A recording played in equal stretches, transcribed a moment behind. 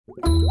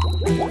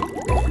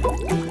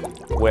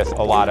With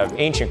a lot of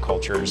ancient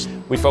cultures,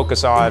 we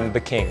focus on the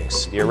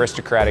kings, the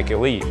aristocratic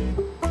elite.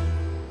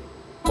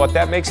 But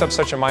that makes up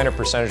such a minor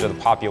percentage of the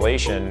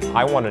population.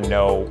 I want to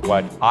know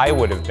what I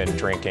would have been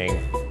drinking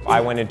if I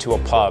went into a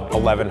pub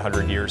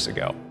 1,100 years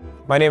ago.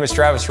 My name is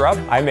Travis Rupp.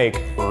 I make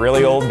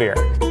really old beer.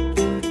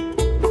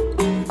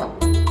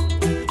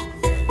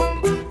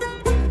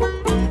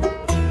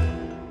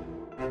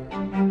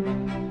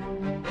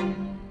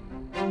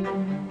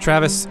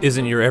 Travis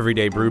isn't your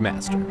everyday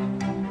brewmaster.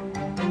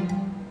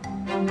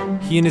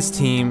 He and his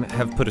team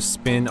have put a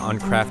spin on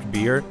craft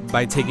beer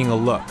by taking a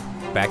look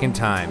back in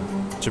time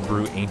to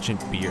brew ancient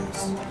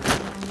beers.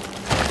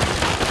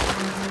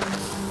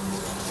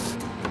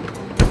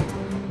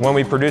 When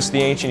we produced the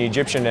ancient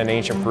Egyptian and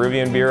ancient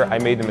Peruvian beer, I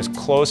made them as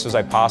close as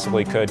I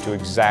possibly could to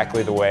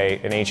exactly the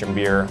way an ancient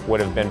beer would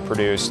have been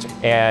produced,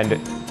 and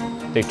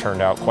they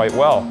turned out quite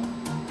well.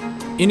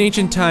 In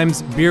ancient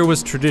times, beer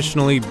was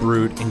traditionally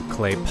brewed in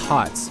clay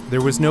pots.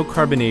 There was no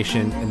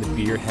carbonation, and the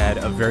beer had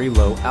a very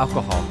low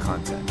alcohol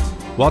content.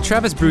 While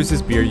Travis brews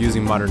his beer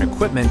using modern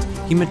equipment,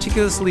 he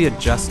meticulously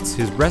adjusts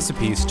his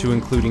recipes to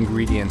include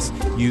ingredients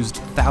used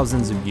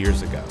thousands of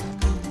years ago.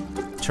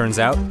 Turns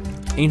out,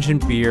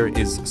 ancient beer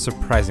is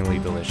surprisingly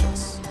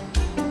delicious.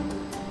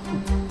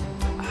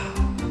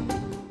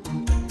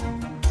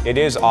 It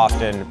is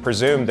often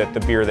presumed that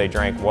the beer they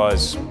drank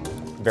was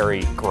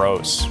very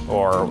gross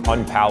or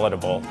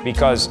unpalatable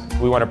because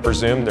we want to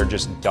presume they're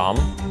just dumb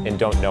and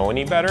don't know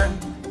any better.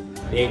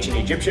 The ancient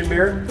Egyptian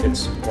beer,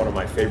 it's one of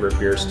my favorite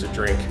beers to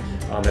drink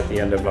at the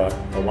end of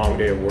a long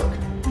day of work.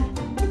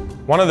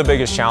 One of the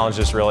biggest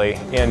challenges really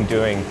in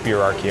doing beer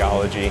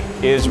archaeology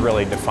is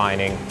really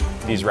defining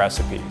these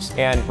recipes.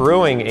 And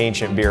brewing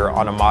ancient beer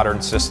on a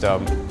modern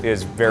system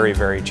is very,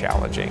 very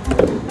challenging.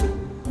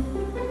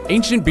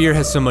 Ancient beer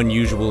has some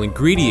unusual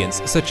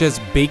ingredients, such as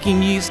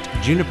baking yeast,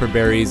 juniper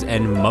berries,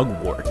 and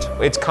mugwort.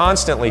 It's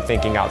constantly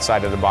thinking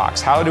outside of the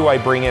box. How do I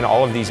bring in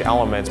all of these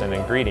elements and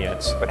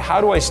ingredients, but how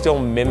do I still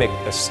mimic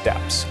the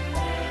steps?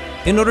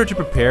 In order to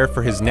prepare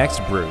for his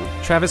next brew,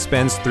 Travis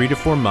spends 3 to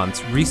 4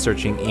 months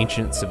researching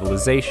ancient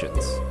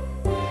civilizations.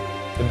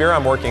 The beer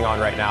I'm working on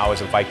right now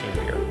is a Viking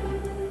beer.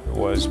 It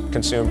was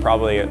consumed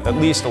probably at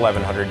least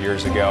 1,100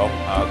 years ago,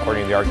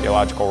 according to the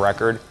archaeological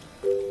record.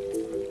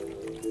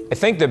 I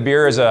think that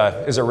beer is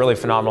a really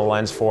phenomenal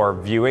lens for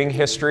viewing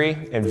history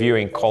and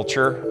viewing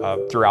culture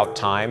throughout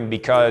time,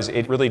 because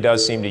it really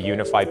does seem to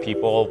unify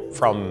people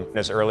from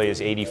as early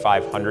as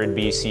 8500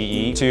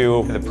 BCE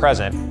to the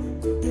present.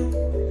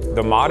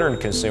 The modern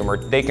consumer,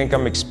 they can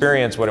come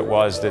experience what it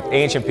was that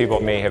ancient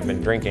people may have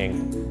been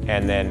drinking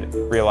and then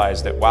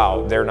realize that,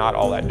 wow, they're not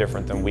all that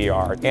different than we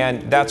are.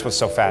 And that's what's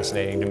so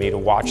fascinating to me, to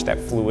watch that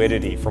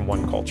fluidity from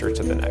one culture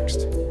to the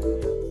next.